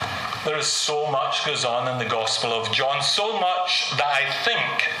There is so much goes on in the Gospel of John, so much that I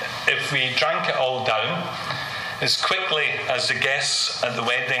think if we drank it all down, as quickly as the guests at the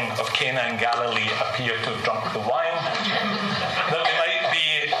wedding of Cana in Galilee appear to have drunk the wine, that we might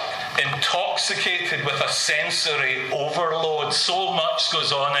be intoxicated with a sensory overload. So much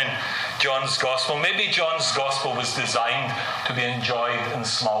goes on in John's Gospel. Maybe John's Gospel was designed to be enjoyed in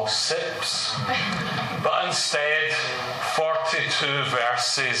small sips, but instead, 42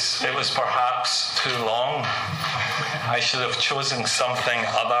 verses, it was perhaps too long. I should have chosen something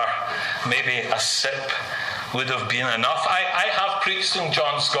other, maybe a sip would have been enough. I have preached in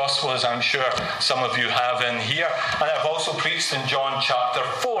John's Gospel, as I'm sure some of you have in here, and I've also preached in John chapter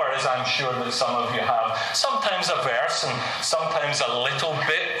 4, as I'm sure that some of you have. Sometimes a verse and sometimes a little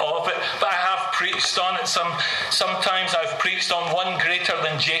bit of it, but I have preached on it. Sometimes I've preached on one greater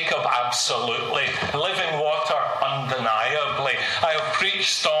than Jacob, absolutely. Living water, undeniably. I have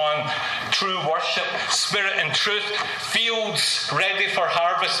preached on true worship, spirit and truth, fields ready for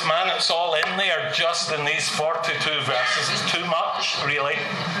harvest. Man, it's all in there just in these 42 verses. It's too much, really.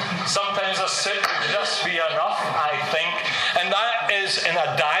 Sometimes a sip would just be enough, I think. And that is in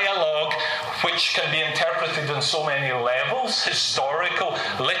a dialogue which can be interpreted on so many levels: historical,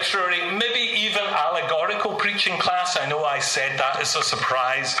 literary, maybe even allegorical. Preaching class, I know I said that as a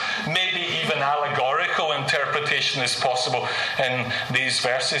surprise. Maybe even allegorical interpretation is possible in these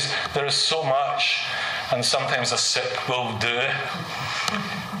verses. There is so much, and sometimes a sip will do.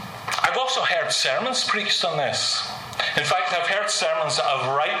 I've also heard sermons preached on this. In fact, I've heard sermons that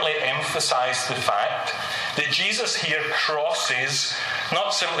have rightly emphasised the fact that Jesus here crosses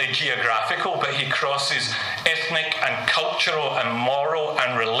not simply geographical, but he crosses ethnic and cultural and moral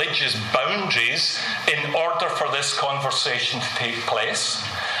and religious boundaries in order for this conversation to take place.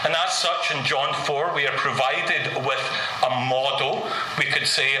 And as such, in John 4, we are provided with a model, we could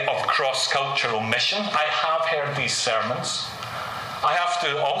say, of cross-cultural mission. I have heard these sermons. I have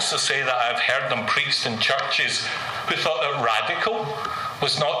to also say that I've heard them preached in churches who thought that radical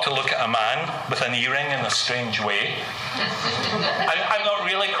was not to look at a man with an earring in a strange way. I'm not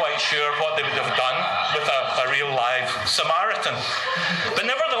really quite sure what they would have done with a real live Samaritan. But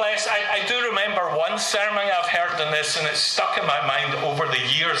nevertheless, I do remember one sermon I've heard on this, and it's stuck in my mind over the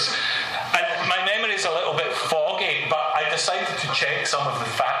years. And my memory is a little bit foggy, but I decided to check some of the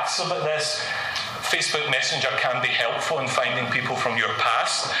facts about this. Facebook Messenger can be helpful in finding people from your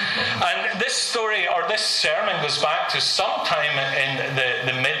past. And this story, or this sermon, goes back to sometime in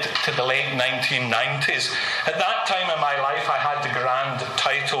the mid to the late 1990s. At that time in my life, I had the grand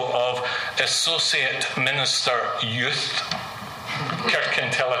title of Associate Minister Youth,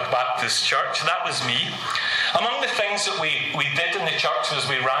 Kirkintilloch Baptist Church. That was me. Among the things that we did in the church was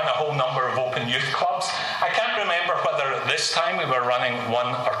we ran a whole number of open youth clubs. I can't remember whether at this time we were running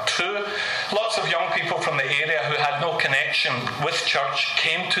one or two. Lots of young people from the area who had no connection with church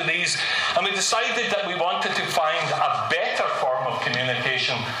came to these, and we decided that we wanted to find a better form of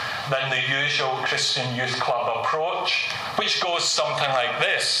communication than the usual Christian youth club approach, which goes something like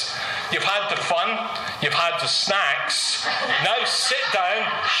this. You've had the fun, you've had the snacks, now sit down,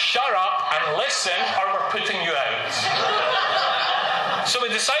 shut up and listen, or we're putting you out. So we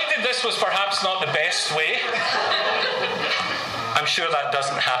decided this was perhaps not the best way. I'm sure that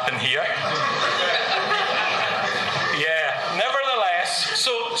doesn't happen here.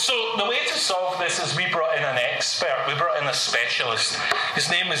 So the way to solve this is we brought in an expert. We brought in a specialist. His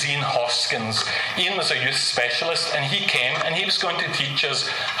name was Ian Hoskins. Ian was a youth specialist, and he came and he was going to teach us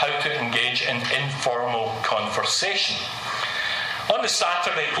how to engage in informal conversation. On the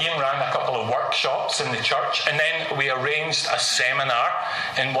Saturday, Ian ran a couple of workshops in the church, and then we arranged a seminar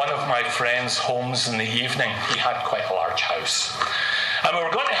in one of my friend's homes in the evening. He had quite a large house. And we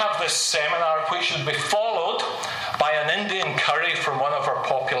were going to have this seminar, which would be followed by an Indian curry from one of our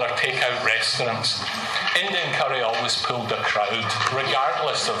popular takeout restaurants. Indian curry always pulled the crowd,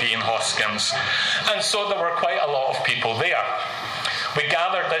 regardless of Ian Hoskins. And so there were quite a lot of people there. We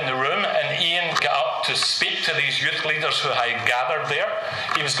gathered in the room, and Ian got up to speak to these youth leaders who had gathered there.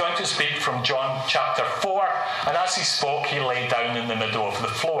 He was going to speak from John chapter 4, and as he spoke, he lay down in the middle of the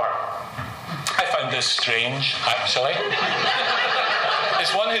floor. I found this strange, actually.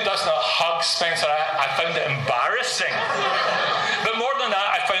 As one who does not hug Spencer, I found it embarrassing. But more than that,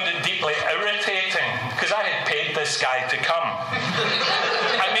 I found it deeply irritating, because I had paid this guy to come.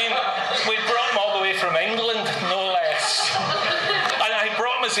 I mean, we brought him all the way from England, no less. And I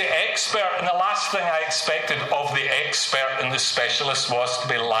brought him as the expert, and the last thing I expected of the expert and the specialist was to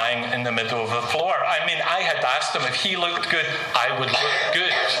be lying in the middle of the floor. I mean, I had asked him if he looked good, I would look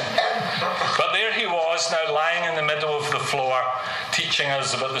good. But there he was, now lying in the middle of the floor, teaching teaching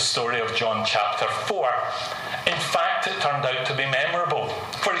us about the story of John chapter 4. In fact, it turned out to be memorable,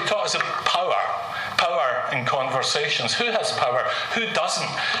 for he taught us about power in conversations. Who has power? Who doesn't?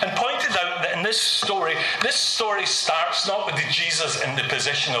 And pointed out that in this story starts not with Jesus in the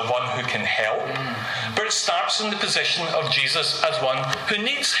position of one who can help, but it starts in the position of Jesus as one who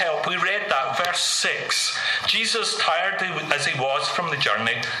needs help. We read that, verse 6. Jesus, tired as he was from the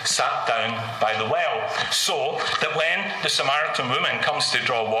journey, sat down by the well, so that when the Samaritan woman comes to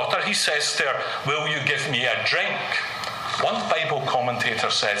draw water, he says to her, "Will you give me a drink?" One Bible commentator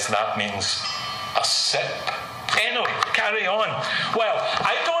says that means a sip. Anyway, carry on. Well,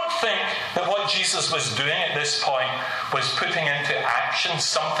 I don't think that what Jesus was doing at this point was putting into action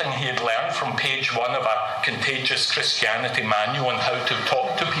something he had learned from page 1 of a Contagious Christianity manual on how to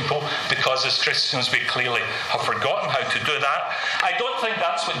talk to people, because as Christians we clearly have forgotten how to do that. I don't think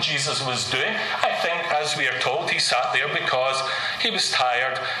that's what Jesus was doing. I think, as we are told, he sat there because he was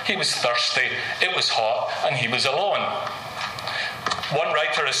tired, he was thirsty, it was hot, and he was alone. One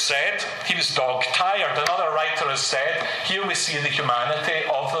writer has said he was dog-tired. Another writer has said, here we see the humanity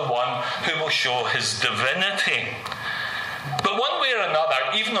of the one who will show his divinity. But one way or another,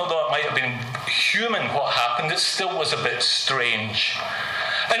 even though it might have been human what happened, it still was a bit strange.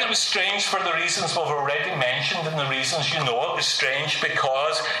 And it was strange for the reasons we've already mentioned and the reasons you know. It was strange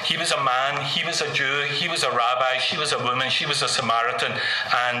because he was a man, he was a Jew, he was a rabbi, she was a woman, she was a Samaritan,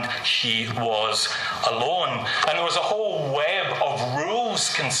 and he was alone. And there was a whole web of rules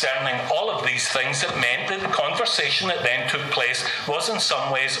concerning all of these things that meant that the conversation that then took place was in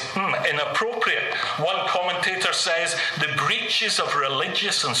some ways inappropriate. One commentator says the breaches of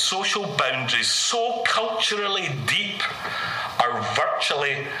religious and social boundaries so culturally deep are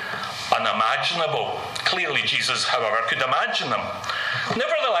virtually unimaginable. Clearly, Jesus, however, could imagine them.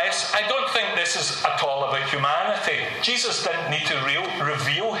 Nevertheless, I don't think this is at all about humanity. Jesus didn't need to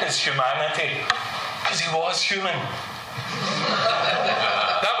reveal his humanity because he was human.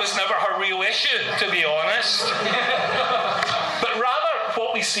 That was never her real issue, to be honest. But rather,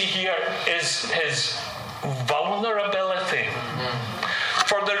 what we see here is his vulnerability.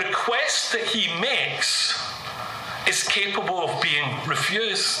 For the request that he makes is capable of being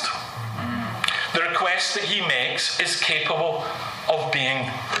refused. The request that he makes is capable of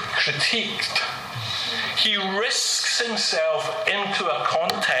being critiqued. He risks himself into a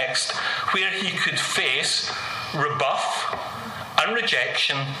context where he could face rebuff and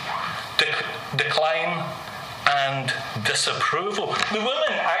rejection, decline and disapproval. The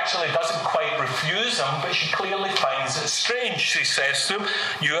woman actually doesn't quite refuse him, but she clearly finds it strange. She says to him,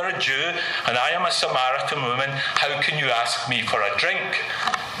 "You are a Jew and I am a Samaritan woman. How can you ask me for a drink?"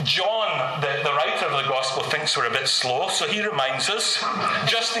 John, the writer of the Gospel, thinks we're a bit slow, so he reminds us,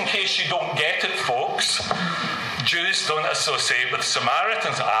 just in case you don't get it, folks, Jews don't associate with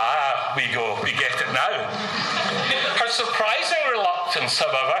Samaritans. We get it now. Her surprising reluctance,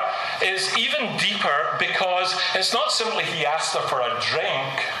 however, is even deeper because it's not simply he asked her for a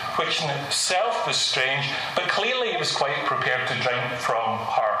drink, which in itself was strange, but clearly he was quite prepared to drink from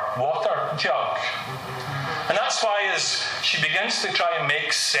her water jug. And that's why as she begins to try and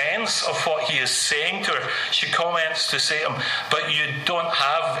make sense of what he is saying to her, she comments to say to him, "But you don't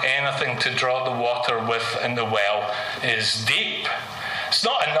have anything to draw the water with, and the well is deep." It's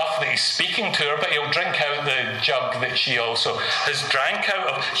not enough that he's speaking to her, but he'll drink out the jug that she also has drank out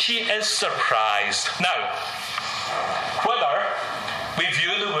of. She is surprised. Now, whether we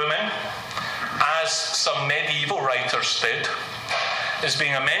view the woman, as some medieval writers did, as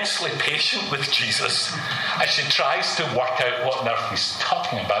being immensely patient with Jesus as she tries to work out what on earth he's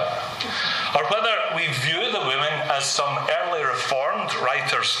talking about, or whether we view the woman, as some early Reformed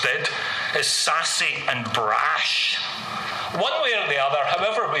writers did, as sassy and brash. One way or the other,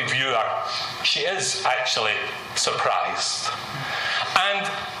 however we view her, she is actually surprised. And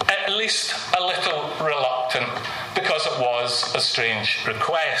at least a little reluctant, because it was a strange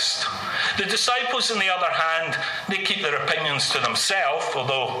request. The disciples, on the other hand, they keep their opinions to themselves,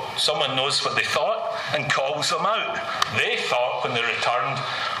 although someone knows what they thought and calls them out. They thought when they returned,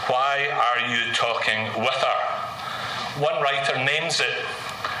 "Why are you talking with her?" One writer names it,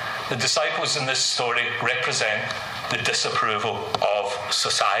 the disciples in this story represent the disapproval of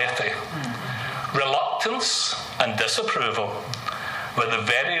society. Reluctance and disapproval were the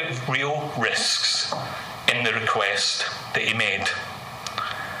very real risks in the request that he made.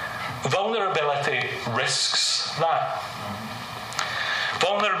 Vulnerability risks that.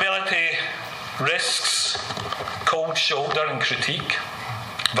 Vulnerability risks cold shoulder and critique.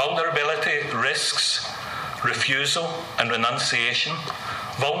 Vulnerability risks refusal and renunciation.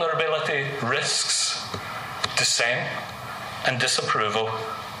 Vulnerability risks dissent. and disapproval.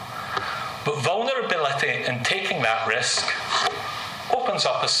 But vulnerability in taking that risk opens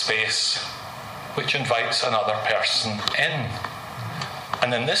up a space which invites another person in.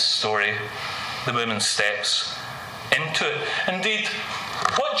 And in this story, the woman steps into it. Indeed,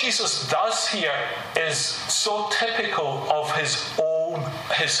 what Jesus does here is so typical of his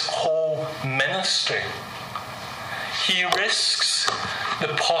whole ministry. He risks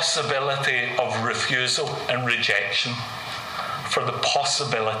the possibility of refusal and rejection for the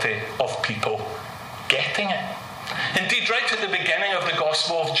possibility of people getting it. Indeed, right at the beginning of the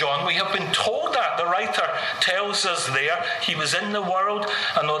Gospel of John, we have been told that. The writer tells us there, he was in the world,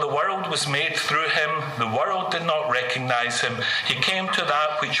 and though the world was made through him, the world did not recognize him. He came to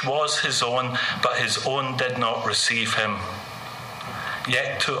that which was his own, but his own did not receive him.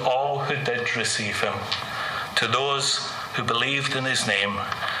 Yet to all who did receive him, to those who believed in his name,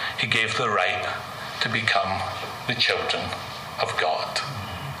 he gave the right to become the children of God.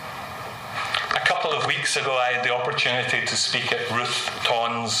 A couple of weeks ago, I had the opportunity to speak at Ruth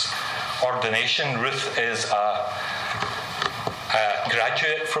Ton's ordination. Ruth is a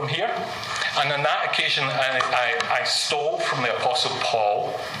graduate from here. And on that occasion, I stole from the Apostle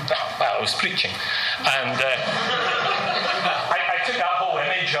Paul. Well, I was preaching. And I took that whole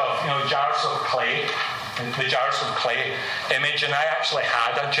image of, jars of clay, the jars of clay image, and I actually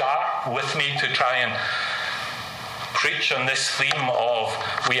had a jar with me to try and preach on this theme of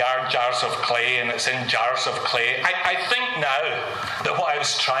we are jars of clay and it's in jars of clay. I think now that what I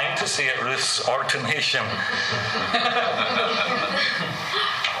was trying to say at Ruth's ordination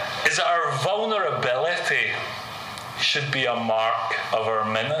is that our vulnerability should be a mark of our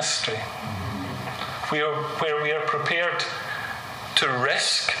ministry. Where we are prepared to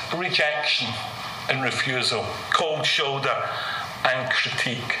risk rejection and refusal, cold shoulder and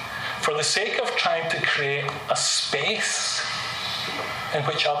critique, for the sake of trying to create a space in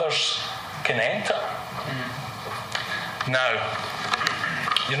which others can enter. Now,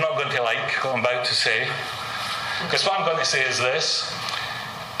 you're not going to like what I'm about to say, because what I'm going to say is this.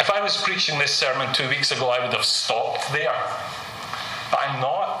 If I was preaching this sermon 2 weeks ago, I would have stopped there. But I'm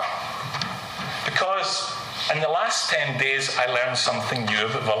not. Because in the last 10 days, I learned something new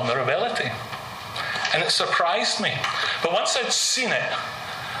about vulnerability. And it surprised me. But once I'd seen it,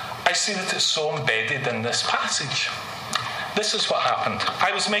 I see that it's so embedded in this passage. This is what happened.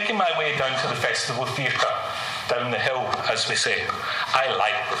 I was making my way down to the Festival Theatre, down the hill, as we say. I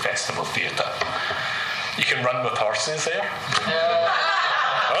like the Festival Theatre. You can run with horses there.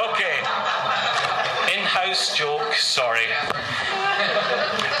 Okay. In-house joke, sorry.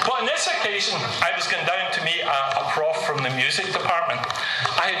 But on this occasion, I was going down to meet a prof from the music department.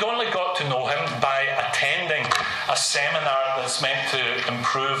 I had only got to know him by attending a seminar that's meant to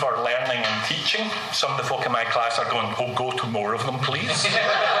improve our learning and teaching. Some of the folk in my class are going, oh, go to more of them, please.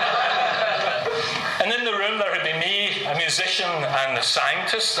 And in the room there had been me, a musician and a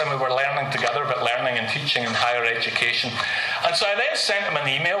scientist, and we were learning together about learning and teaching in higher education. And so I then sent him an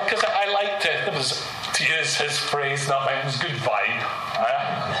email, because I liked it. It was, to use his phrase, not mine, it was good vibe.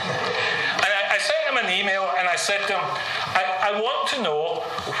 And I sent him an email and I said to him, I want to know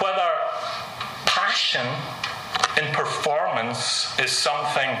whether passion in performance is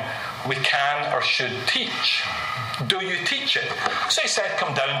something we can or should teach. Do you teach it? So he said,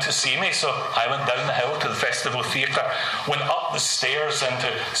 come down to see me. So I went down the hill to the Festival Theatre, went up the stairs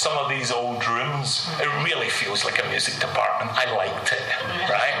into some of these old rooms. It really feels like a music department. I liked it,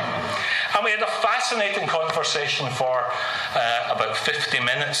 right? And we had a fascinating conversation for about 50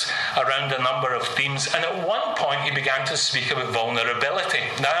 minutes around a number of themes. And at one point, he began to speak about vulnerability.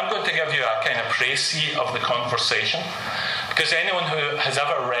 Now, I'm going to give you a kind of précis of the conversation, because anyone who has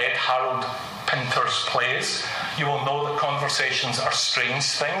ever read Harold Pinter's plays, you will know that conversations are strange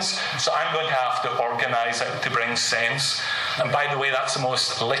things. So I'm going to have to organise it to bring sense. And by the way, that's the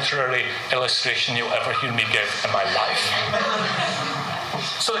most literary illustration you'll ever hear me give in my life.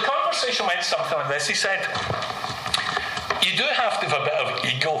 So the conversation went something like this. He said, you do have to have a bit of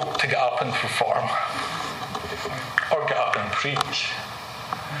ego to get up and perform, or get up and preach.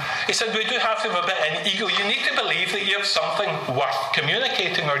 He said, we do have to have a bit of ego. You need to believe that you have something worth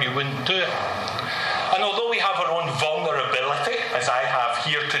communicating, or you wouldn't do it. And although we have our own vulnerability, as I have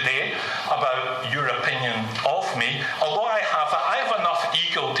here today, about your opinion of me, although I have enough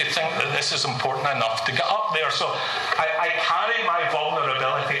ego to think that this is important enough to get up there. So I carry my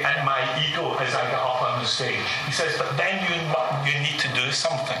vulnerability and my ego as I get up on the stage. He says, but then you need to do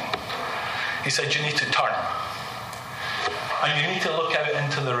something. He said, you need to turn. And you need to look out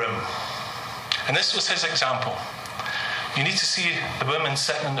into the room. And this was his example. You need to see the woman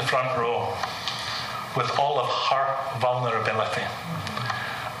sitting in the front row with all of her vulnerability.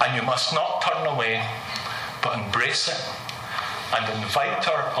 And you must not turn away, but embrace it and invite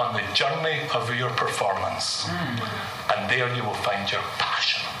her on the journey of your performance. And there you will find your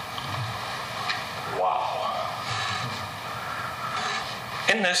passion. Wow.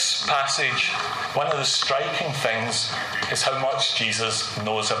 In this passage, one of the striking things is how much Jesus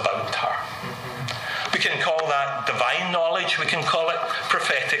knows about her. We can call that divine knowledge, we can call it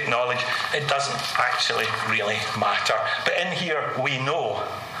prophetic knowledge. It doesn't actually really matter. But in here, we know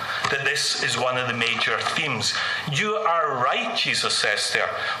that this is one of the major themes. You are right, Jesus says there,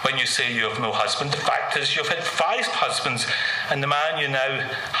 when you say you have no husband. The fact is, you've had 5 husbands, and the man you now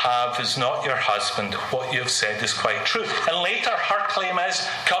have is not your husband. What you have said is quite true. And later, her claim is,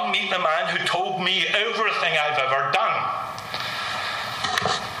 come meet the man who told me everything I've ever done.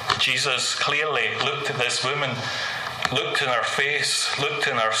 Jesus clearly looked at this woman, looked in her face, looked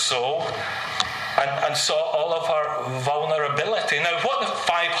in her soul, and saw all of her vulnerability. Now, what the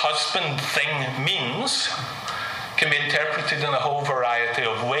 5-husband thing means can be interpreted in a whole variety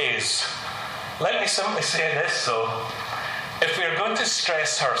of ways. Let me simply say this, though. If we are going to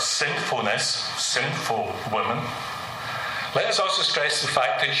stress her sinfulness, sinful woman, let us also stress the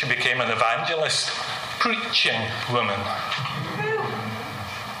fact that she became an evangelist, preaching woman.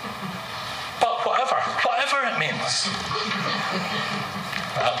 But whatever it means.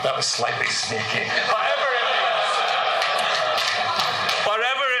 That was slightly sneaky.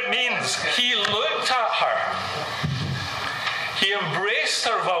 Whatever it means, he looked at her. He embraced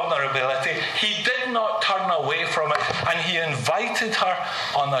her vulnerability. He did not turn away from it. And he invited her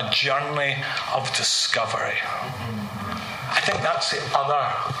on a journey of discovery. I think that's the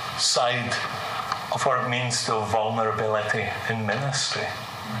other side of what it means to have vulnerability in ministry.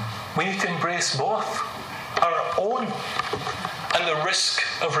 We need to embrace both our own and the risk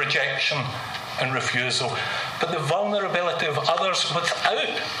of rejection and refusal, but the vulnerability of others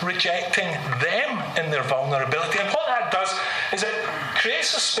without rejecting them in their vulnerability. And what that does is it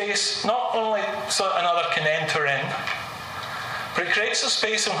creates a space not only so that another can enter in, but it creates a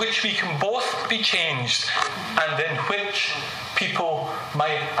space in which we can both be changed and in which people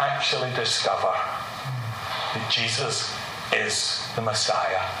might actually discover that Jesus is the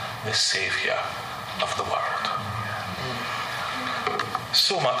Messiah, the Saviour of the world.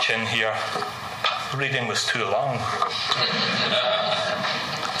 So much in here. The reading was too long.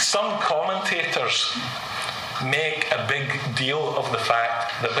 Some commentators make a big deal of the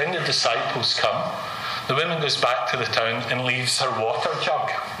fact that when the disciples come, the woman goes back to the town and leaves her water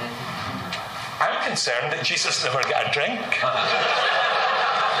jug. I'm concerned that Jesus never got a drink.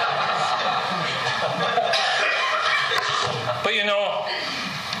 But you know,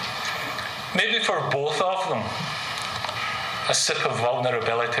 maybe for both of them, a sip of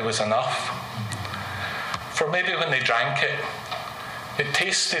vulnerability was enough. For maybe when they drank it, it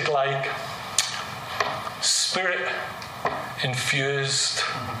tasted like spirit-infused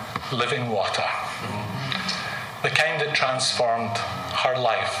living water. The kind that transformed her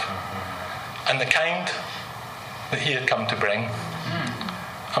life. And the kind that he had come to bring.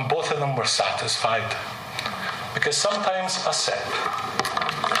 And both of them were satisfied. Because sometimes a sip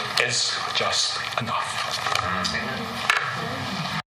is just enough.